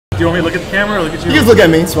you want me to look at the camera or look at you? You can look at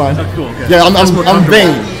me, it's fine. Oh, cool. Okay. Yeah, I'm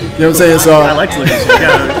vain. You know what I'm saying? So I like to look at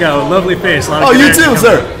you. You got a lovely face. A lot of oh, you too,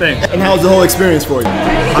 sir. Thanks. And how's the whole experience for you?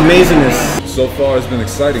 Amazingness. So far, it's been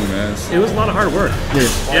exciting, man. It was a lot of hard work.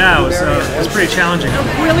 Yeah, it was pretty challenging. A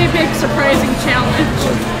really big, surprising challenge.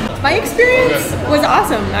 My experience was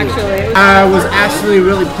awesome, actually. I was actually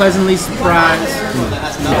really pleasantly surprised.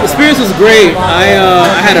 The experience was great. I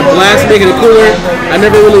had a blast making a cooler. I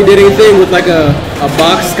never really did anything with like a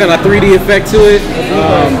box, kind of a 3D effect to it.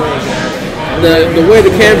 The way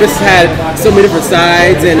the canvas had so many different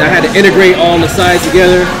sides, and I had to integrate all the sides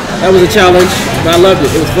together. That was a challenge, but I loved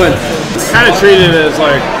it. It was fun. Kind of treated it as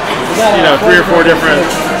like, 3 or 4 different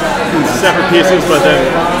separate pieces, but then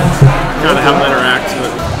kind of have them interact.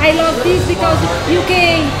 I love this because you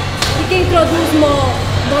can introduce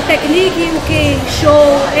more technique, you can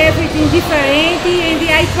show everything different, and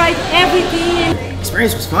I tried everything.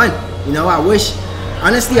 Experience was fun.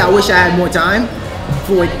 Honestly, I wish I had more time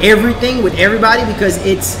for everything with everybody, because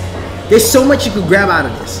there's so much you could grab out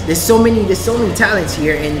of this. There's so many talents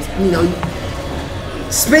here, and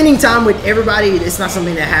spending time with everybody, it's not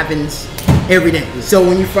something that happens every day. So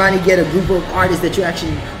when you finally get a group of artists that you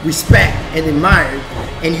actually respect and admire,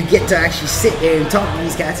 and you get to actually sit there and talk to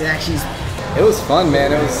these cats and actually... It was fun,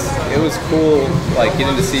 man. It was cool, like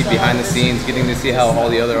getting to see behind the scenes, getting to see how all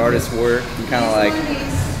the other artists work, and kind of like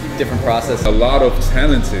different process. A lot of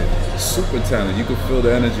talented, super talented. You could feel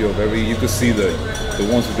the energy of you could see the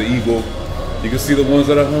ones with the ego. You could see the ones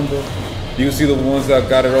that are humble. You can see the ones that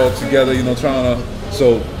got it all together, trying to...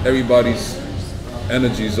 So everybody's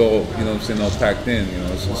energy is all, all packed in,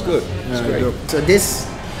 it's good. It's great. Dope. So this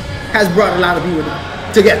has brought a lot of people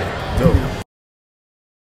together.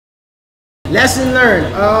 Lesson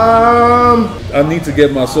learned. I need to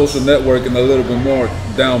get my social networking a little bit more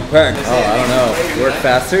down packed. Oh, I don't know. Work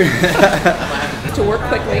faster. To work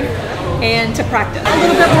quickly and to practice. A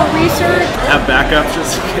little bit more research. Have backups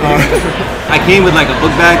just in case. I came with like a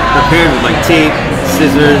book bag prepared with like tape,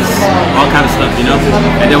 scissors, all kind of stuff,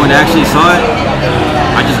 And then when I actually saw it,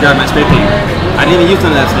 I just grabbed my spray paint. I didn't even use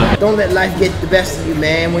none of that stuff. Don't let life get the best of you,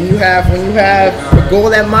 man. When you have a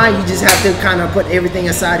goal at mind, you just have to kind of put everything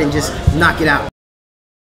aside and just knock it out.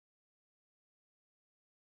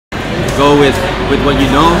 Go with what you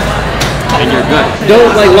know, and you're good.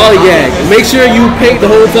 Don't like lollygag. Make sure you paint the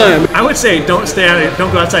whole time. I would say don't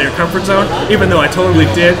go outside your comfort zone, even though I totally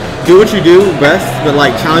did. Do what you do best, but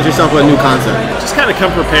like challenge yourself with a new concept. Just kind of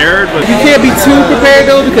come prepared. But you can't be too prepared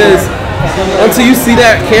though, because until you see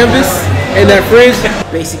that canvas and that fridge.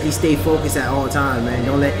 Basically stay focused at all times, man.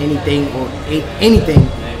 Don't let anything deviate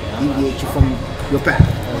you from your path.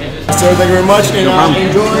 Sir, thank you very much, and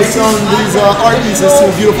enjoy some of these art pieces to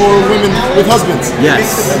beautiful women with husbands. Yes.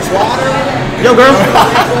 Yo, girl.